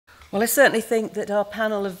Well, I certainly think that our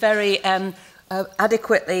panel have very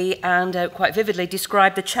adequately and quite vividly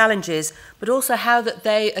described the challenges, but also how that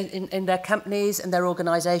they, in their companies and their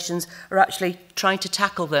organisations, are actually trying to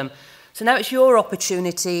tackle them. So now it's your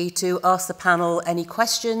opportunity to ask the panel any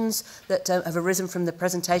questions that have arisen from the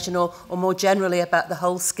presentation or more generally about the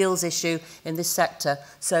whole skills issue in this sector.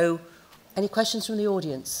 So any questions from the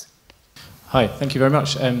audience? Hi, thank you very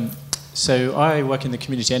much. So I work in the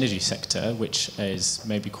community energy sector, which is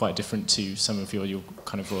maybe quite different to some of your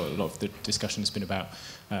kind of, a lot of the discussion has been about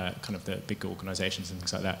kind of the big organisations and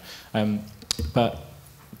things like that. But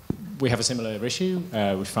we have a similar issue.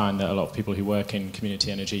 We find that a lot of people who work in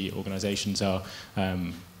community energy organisations are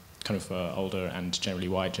kind of older and generally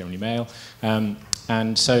white, generally male.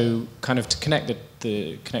 And so kind of to connect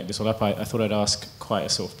this all up, I thought I'd ask quite a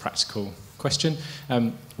sort of practical question.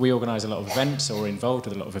 We organise a lot of events, or are involved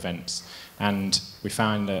with a lot of events, and we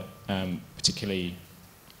find that particularly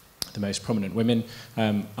the most prominent women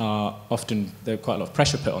are often, there's quite a lot of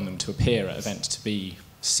pressure put on them to appear at events, to be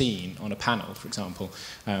seen on a panel, for example.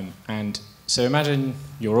 And so imagine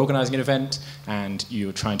you're organising an event and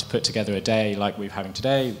you're trying to put together a day like we're having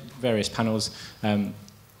today, various panels.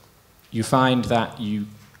 You find that you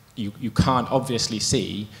can't obviously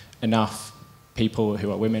see enough people who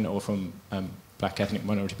are women or from black ethnic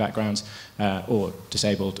minority backgrounds or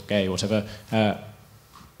disabled, gay, whatever.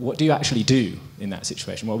 What do you actually do in that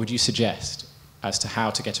situation? What would you suggest as to how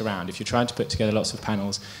to get around if you're trying to put together lots of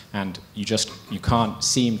panels and you can't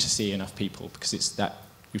seem to see enough people? Because it's that,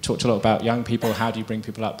 you've talked a lot about young people, how do you bring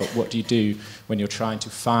people up, but what do you do when you're trying to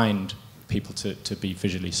find people to be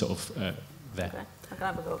visually sort of there? Okay. I can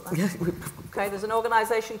have a go at that. Okay, there's an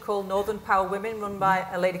organisation called Northern Power Women run by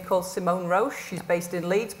a lady called Simone Roche. She's based in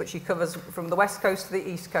Leeds, but she covers from the west coast to the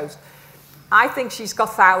east coast. I think she's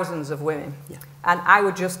got thousands of women. Yeah. And I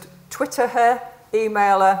would just Twitter her,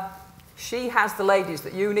 email her. She has the ladies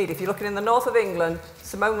that you need. If you're looking in the north of England,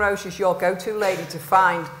 Simone Roche is your go-to lady to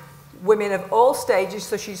find women of all stages.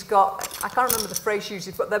 So she's got, I can't remember the phrase she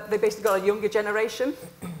uses, but they basically got a younger generation.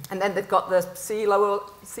 And then they've got the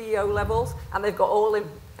CEO levels, and they've got all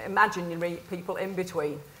imaginary people in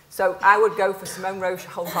between. So I would go for Simone Roche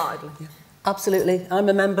wholeheartedly. Yeah. Absolutely. I'm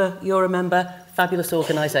a member, you're a member. Fabulous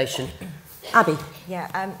organisation. Abbie.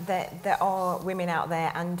 Yeah, there are women out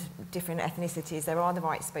there and different ethnicities. There are the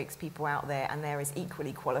right spokespeople out there, and they're as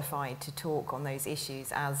equally qualified to talk on those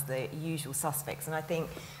issues as the usual suspects. And I think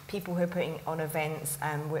people who are putting on events,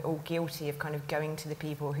 we're all guilty of kind of going to the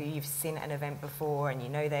people who you've seen at an event before and you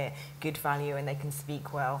know they're good value and they can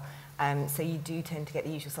speak well. So you do tend to get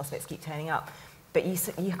the usual suspects keep turning up. But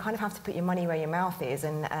you kind of have to put your money where your mouth is.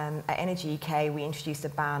 And at Energy UK, we introduced a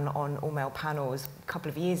ban on all-male panels a couple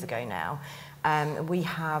of years ago now. We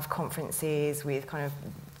have conferences with kind of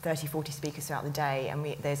 30, 40 speakers throughout the day, and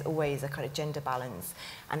there's always a kind of gender balance.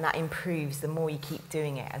 And that improves the more you keep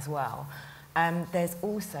doing it as well. There's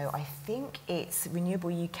also, I think it's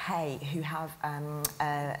Renewable UK who have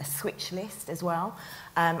a switch list as well,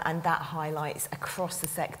 and that highlights across the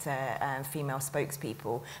sector female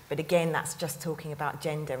spokespeople. But again, that's just talking about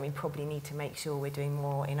gender, and we probably need to make sure we're doing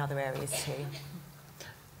more in other areas too.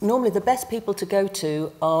 Normally the best people to go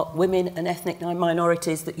to are women and ethnic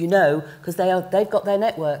minorities that you know, because they've got their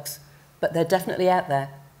networks, but they're definitely out there.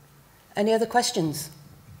 Any other questions?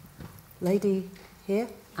 Lady here.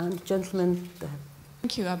 And gentlemen there.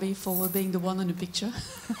 Thank you, Abbie, for being the one in the picture.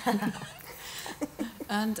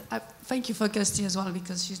 And thank you for Kirsty as well,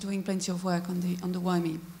 because she's doing plenty of work on the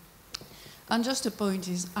WIME. And just the point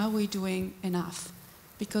is, are we doing enough?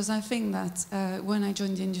 Because I think that when I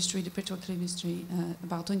joined the industry, the petrochemical industry,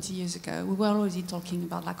 about 20 years ago, we were already talking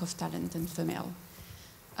about lack of talent and female.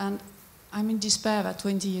 And I'm in despair that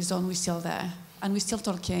 20 years on, we're still there. And we're still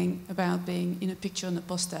talking about being in a picture on a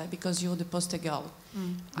poster because you're the poster girl.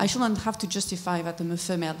 Mm. I shouldn't have to justify that I'm a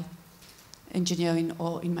female engineering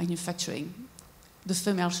or in manufacturing. The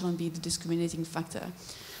female shouldn't be the discriminating factor.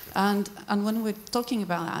 And when we're talking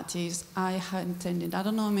about that is, I had attended, I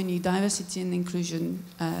don't know how many diversity and inclusion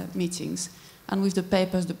meetings, and with the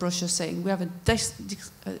papers, the brochure saying, we have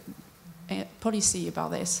a policy about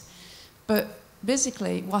this. But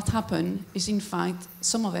basically, what happened is, in fact,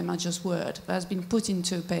 some of them are just words that has been put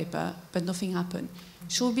into a paper, but nothing happened.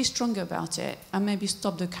 Should we be stronger about it and maybe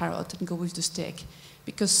stop the carrot and go with the stick?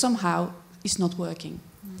 Because somehow it's not working.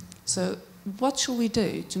 Mm. So what should we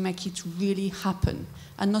do to make it really happen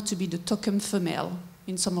and not to be the token female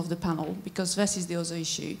in some of the panel? Because this is the other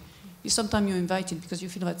issue. Sometimes you're invited because you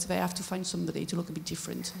feel that they have to find somebody to look a bit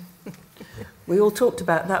different. We all talked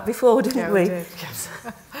about that before, didn't we? We did, yes.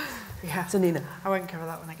 Yeah. So Nina. I won't cover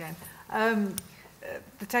that one again.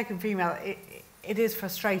 The token female, it is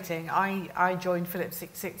frustrating. I joined Phillips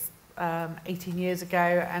 66 18 years ago,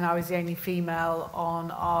 and I was the only female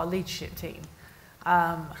on our leadership team.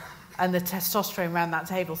 And the testosterone around that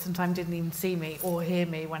table sometimes didn't even see me or hear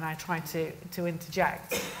me when I tried to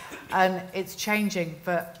interject. And it's changing,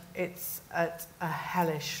 but it's at a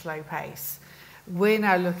hellish slow pace. We're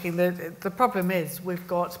now looking, the problem is we've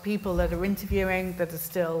got people that are interviewing that are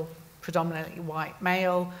still predominantly white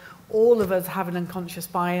male. All of us have an unconscious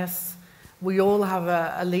bias. We all have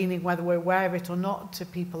a leaning, whether we're aware of it or not, to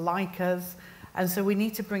people like us. And so we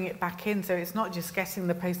need to bring it back in. So it's not just getting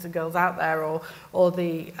the poster girls out there or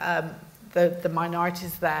the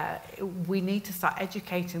minorities there. We need to start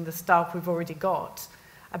educating the staff we've already got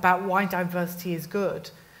about why diversity is good.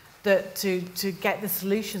 That to get the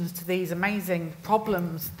solutions to these amazing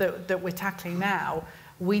problems that we're tackling now,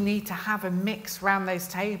 we need to have a mix around those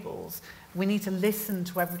tables. We need to listen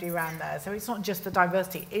to everybody around there. So it's not just the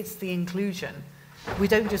diversity, it's the inclusion. We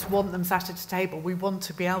don't just want them sat at a table. We want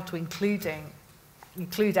to be able to include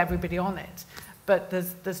everybody on it. But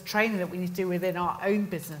there's training that we need to do within our own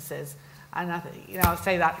businesses. And I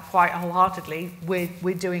say that quite wholeheartedly.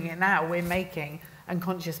 We're doing it now. We're making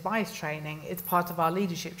unconscious bias training. It's part of our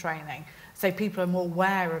leadership training. So people are more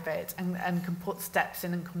aware of it and can put steps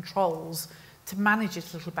in and controls to manage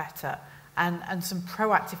it a little better, and some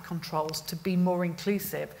proactive controls to be more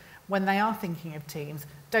inclusive when they are thinking of teams.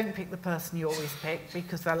 Don't pick the person you always pick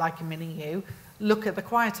because they're like a mini you. Look at the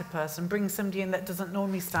quieter person. Bring somebody in that doesn't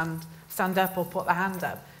normally stand up or put their hand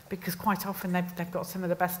up, because quite often they've got some of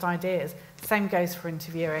the best ideas. Same goes for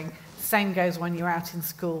interviewing. Same goes when you're out in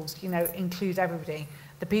schools. Include everybody.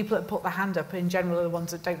 The people that put their hand up in general are the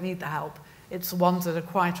ones that don't need the help. It's the ones that are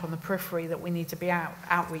quieter on the periphery that we need to be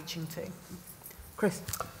outreaching to. Chris?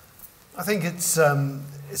 I think it's a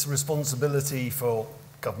responsibility for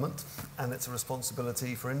government, and it's a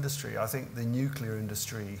responsibility for industry. I think the nuclear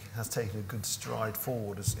industry has taken a good stride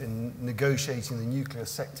forward in negotiating the nuclear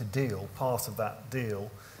sector deal. Part of that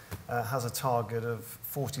deal has a target of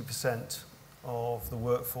 40% of the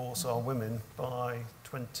workforce are women by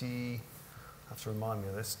 2030, I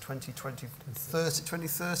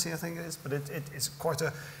think it is. But it's quite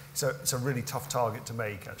it's a really tough target to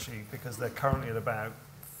make, actually, because they're currently at about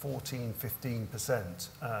 15%,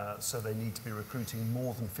 so they need to be recruiting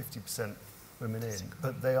more than 50% women in.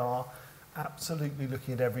 But they are absolutely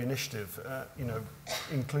looking at every initiative,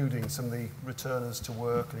 including some of the returners to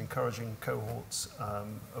work and encouraging cohorts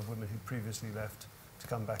of women who previously left to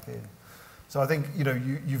come back in. So I think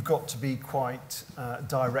you've got to be quite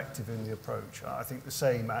directive in the approach. I think the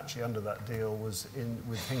same actually under that deal was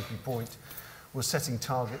with Hinkley Point was setting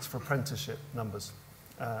targets for apprenticeship numbers.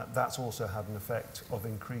 That's also had an effect of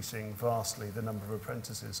increasing vastly the number of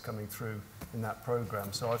apprentices coming through in that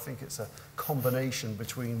programme. So I think it's a combination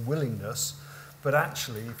between willingness, but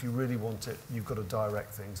actually, if you really want it, you've got to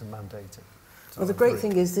direct things and mandate it. So well, the great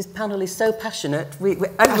thing is this panel is so passionate.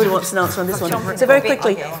 Everybody wants an answer on this one. So very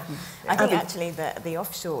quickly. I think actually the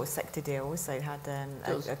offshore sector deal also had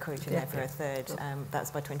a quota in there for a third.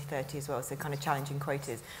 That's by 2030 as well, so kind of challenging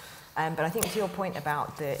quotas. But I think to your point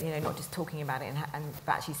about not just talking about it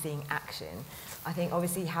but actually seeing action, I think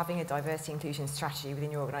obviously having a diversity inclusion strategy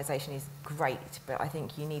within your organisation is great, but I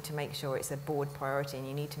think you need to make sure it's a board priority, and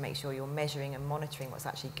you need to make sure you're measuring and monitoring what's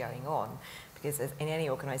actually going on, because in any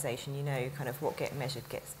organisation, kind of what gets measured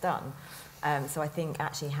gets done. So I think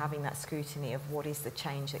actually having that scrutiny of what is the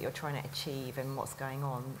change that you're trying to achieve and what's going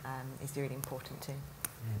on is really important too.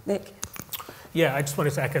 Nick? Yeah, I just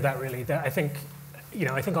wanted to echo that really. That I think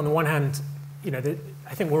on the one hand,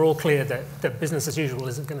 I think we're all clear that business as usual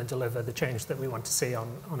isn't going to deliver the change that we want to see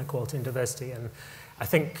on equality and diversity, and I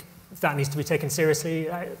think that needs to be taken seriously.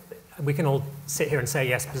 We can all sit here and say,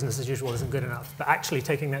 yes, business as usual isn't good enough, but actually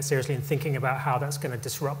taking that seriously and thinking about how that's going to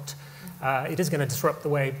disrupt, it is going to disrupt the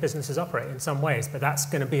way businesses operate in some ways, but that's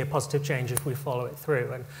going to be a positive change if we follow it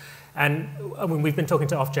through. And I mean, we've been talking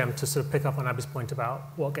to Ofgem to sort of pick up on Abbie's point about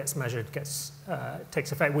what gets measured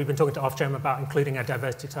takes effect. We've been talking to Ofgem about including a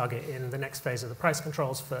diversity target in the next phase of the price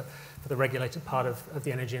controls for the regulated part of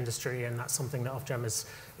the energy industry, and that's something that Ofgem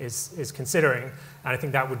is considering. And I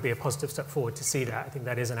think that would be a positive step forward to see that. I think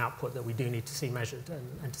that is an output that we do need to see measured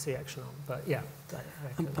and to see action on. But yeah.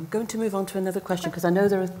 I'm going to move on to another question because I know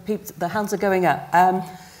there are people, the hands are going up.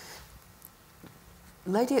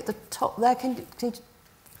 Lady at the top there, can you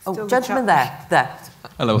oh, gentleman there.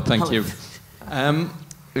 Hello, thank you.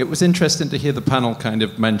 It was interesting to hear the panel kind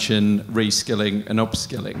of mention reskilling and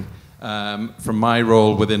upskilling. From my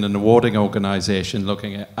role within an awarding organisation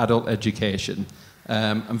looking at adult education,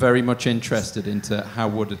 I'm very much interested into how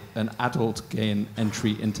would an adult gain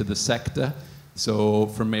entry into the sector. So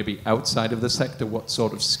from maybe outside of the sector, what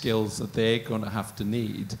sort of skills are they going to have to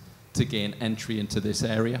need to gain entry into this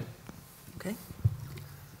area? Okay.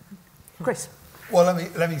 Chris. Well,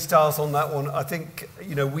 let me start on that one. I think,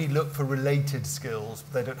 you know, we look for related skills.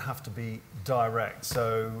 They don't have to be direct.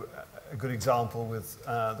 So a good example with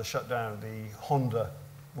the shutdown, the Honda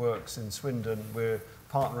works in Swindon, we're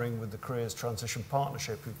partnering with the Careers Transition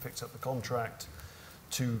Partnership, who picked up the contract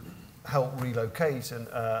to help relocate and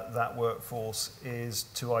that workforce, is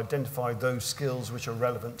to identify those skills which are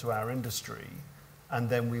relevant to our industry, and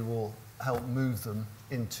then we will help move them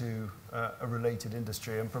into a related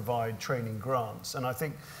industry and provide training grants. And I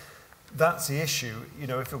think that's the issue. You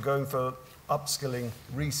know, if you're going for upskilling,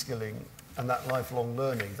 reskilling, and that lifelong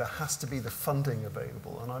learning, there has to be the funding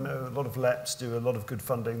available. And I know a lot of LEPs do a lot of good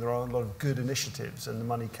funding. There are a lot of good initiatives, and the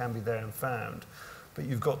money can be there and found. But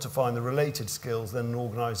you've got to find the related skills, then an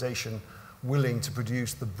organisation willing to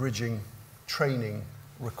produce the bridging training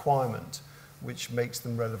requirement, which makes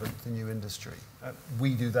them relevant to the new industry.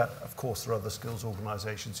 We do that. Of course, there are other skills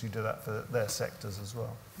organisations who do that for their sectors as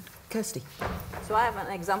well. Kirsty. So I have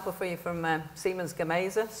an example for you from Siemens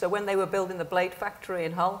Gamesa. So when they were building the blade factory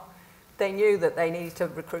in Hull, they knew that they needed to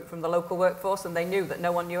recruit from the local workforce, and they knew that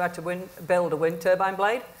no one knew how to build a wind turbine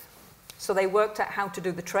blade. So they worked out how to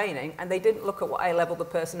do the training, and they didn't look at what A level the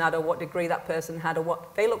person had or what degree that person had, or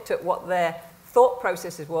what they looked at what their thought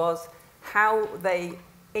processes was, how they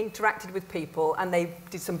interacted with people, and they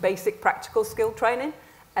did some basic practical skill training,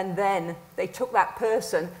 and then they took that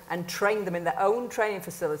person and trained them in their own training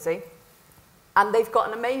facility, and they've got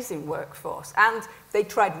an amazing workforce, and they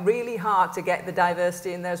tried really hard to get the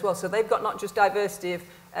diversity in there as well. So they've got not just diversity of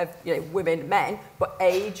you know, women, men, but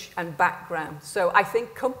age and background. So I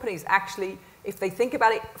think companies actually, if they think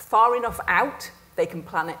about it far enough out, they can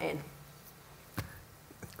plan it in.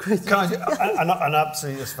 And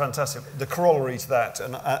absolutely, it's fantastic. The corollary to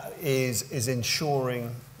that is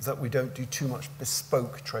ensuring that we don't do too much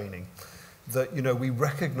bespoke training. That, you know, we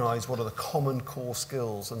recognise what are the common core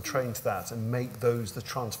skills and train to that and make those the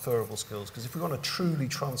transferable skills. Because if we want a truly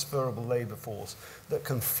transferable labour force that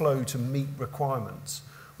can flow to meet requirements,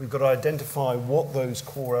 we've got to identify what those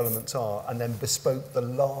core elements are and then bespoke the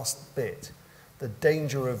last bit. The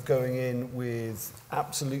danger of going in with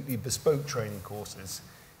absolutely bespoke training courses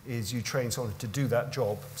is you train someone to do that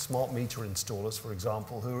job, smart meter installers, for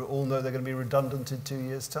example, who all know they're going to be redundant in 2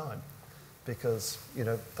 years' time. Because, you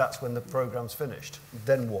know, that's when the programme's finished.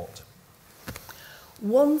 Then what?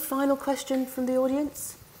 One final question from the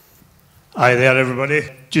audience. Hi there, everybody.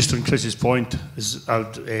 Just on Chris's point, I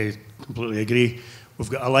would completely agree. We've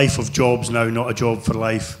got a life of jobs now, not a job for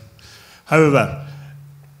life. However,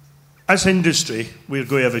 as industry, we're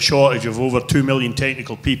going to have a shortage of over 2 million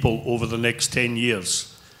technical people over the next 10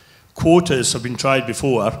 years. Quotas have been tried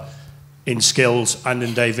before in skills and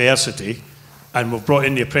in diversity, and we've brought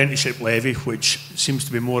in the apprenticeship levy, which seems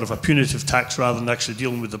to be more of a punitive tax rather than actually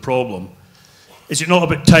dealing with the problem. Is it not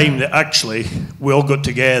about time that actually we all got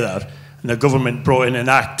together and the government brought in an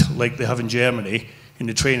act like they have in Germany, in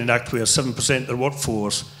the Training Act, where 7% of their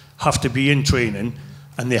workforce have to be in training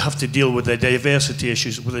and they have to deal with the diversity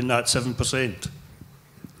issues within that 7%?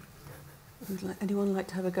 Would anyone like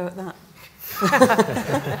to have a go at that?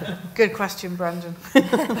 Good question, Brendan.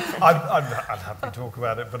 I'd happy to talk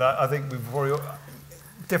about it, but I think we've already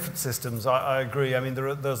different systems. I agree. I mean,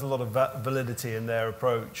 there's a lot of validity in their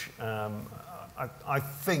approach. I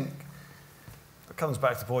think it comes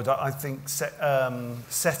back to the point. I think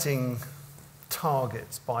setting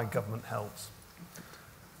targets by government helps.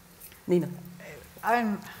 Nina.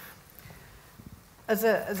 As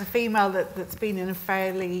a female that's been in a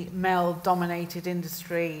fairly male-dominated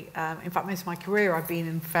industry, in fact, most of my career I've been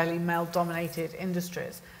in fairly male-dominated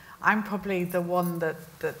industries, I'm probably the one that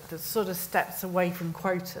sort of steps away from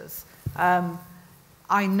quotas.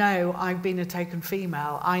 I know I've been a token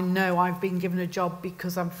female. I know I've been given a job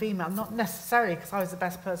because I'm female, not necessarily because I was the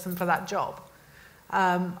best person for that job.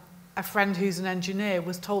 A friend who's an engineer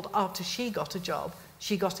was told after she got a job,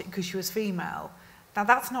 she got it because she was female. Now,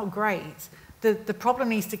 that's not great. The problem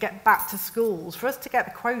needs to get back to schools. For us to get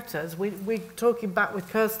the quotas, we're talking back with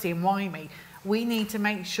Kirsty and Wyoming, we need to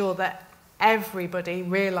make sure that everybody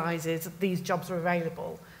realises that these jobs are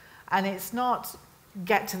available. And it's not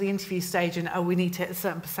get to the interview stage and, oh, we need to hit a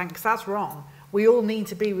certain percent, because that's wrong. We all need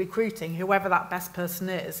to be recruiting whoever that best person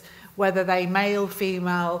is, whether they male,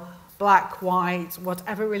 female, black, white,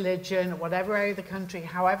 whatever religion, whatever area of the country,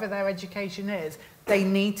 however their education is, they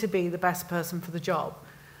need to be the best person for the job.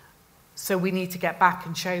 So we need to get back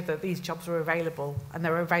and show that these jobs are available and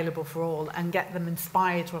they're available for all, and get them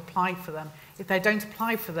inspired to apply for them. If they don't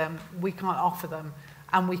apply for them, we can't offer them.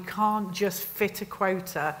 And we can't just fit a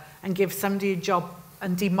quota and give somebody a job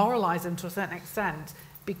and demoralise them to a certain extent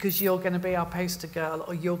because you're going to be our poster girl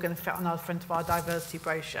or you're going to fit on the front of our diversity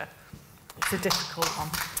brochure. It's a difficult one.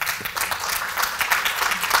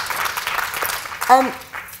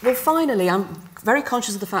 Well, finally, I'm very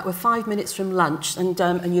conscious of the fact we're 5 minutes from lunch, and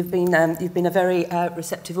you've been a very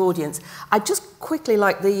receptive audience. I'd just quickly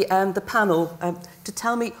like the panel to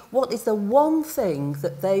tell me what is the one thing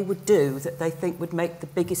that they would do that they think would make the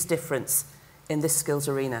biggest difference in this skills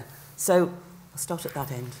arena. So I'll start at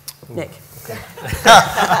that end. Ooh, Nick. Okay.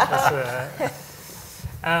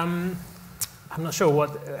 I'm not sure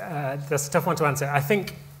what. That's a tough one to answer. I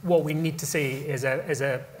think what we need to see is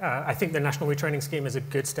I think the national retraining scheme is a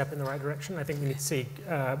good step in the right direction. I think we need to see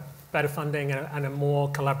better funding and a more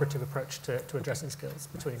collaborative approach to addressing skills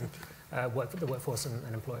between the workforce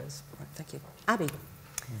and employers. Right, thank you. Abbie.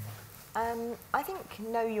 I think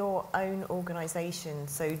know your own organisation,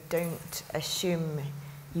 so don't assume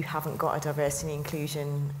you haven't got a diversity and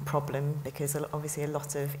inclusion problem, because obviously a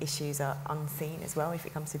lot of issues are unseen as well if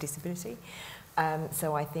it comes to disability.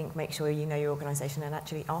 So I think make sure you know your organisation and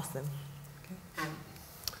actually ask them. Okay.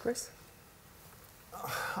 Chris?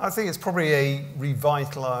 I think it's probably a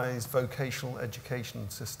revitalised vocational education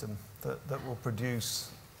system that will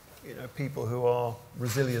produce, people who are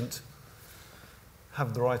resilient,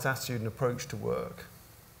 have the right attitude and approach to work,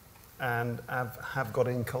 and have got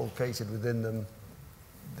inculcated within them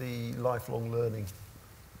the lifelong learning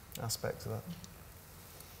aspect of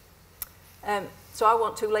that. So I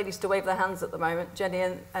want two ladies to wave their hands at the moment, Jenny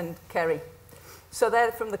and Kerry. So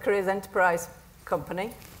they're from the Careers Enterprise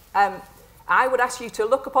Company. I would ask you to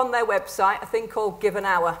look up on their website a thing called Give an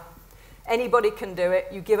Hour. Anybody can do it.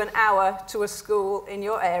 You give an hour to a school in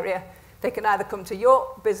your area. They can either come to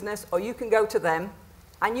your business or you can go to them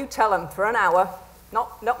and you tell them for an hour,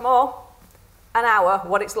 not more, an hour,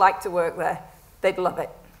 what it's like to work there. They'd love it.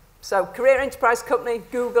 So Career Enterprise Company,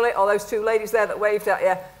 Google it, or those two ladies there that waved at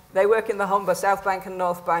you. They work in the Humber, South Bank and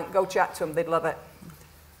North Bank. Go chat to them, they'd love it.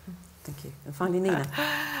 Thank you. And finally, Nina.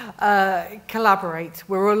 Collaborate.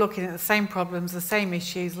 We're all looking at the same problems, the same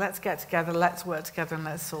issues. Let's get together, let's work together and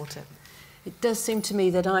let's sort it. It does seem to me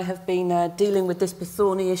that I have been dealing with this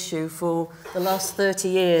thorny issue for the last 30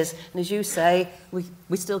 years. And as you say,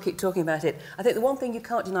 we still keep talking about it. I think the one thing you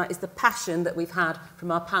can't deny is the passion that we've had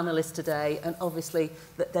from our panellists today, and obviously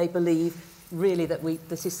that they believe really that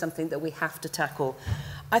this is something that we have to tackle.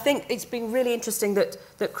 I think it's been really interesting that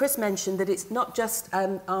Chris mentioned that it's not just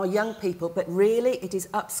our young people, but really it is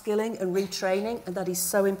upskilling and retraining, and that is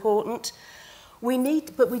so important.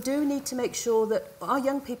 But we do need to make sure that our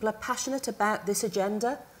young people are passionate about this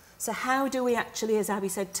agenda. So how do we actually, as Abbie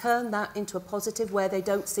said, turn that into a positive where they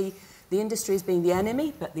don't see the industry as being the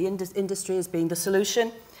enemy, but the industry as being the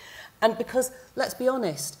solution? And because, let's be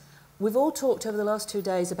honest, we've all talked over the last 2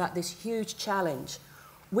 days about this huge challenge.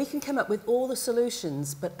 We can come up with all the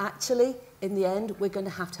solutions, but actually, in the end, we're going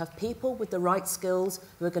to have people with the right skills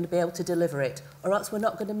who are going to be able to deliver it, or else we're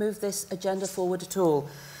not going to move this agenda forward at all.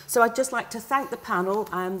 So I'd just like to thank the panel.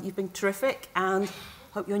 You've been terrific, and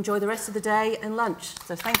hope you enjoy the rest of the day and lunch.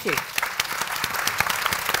 So thank you.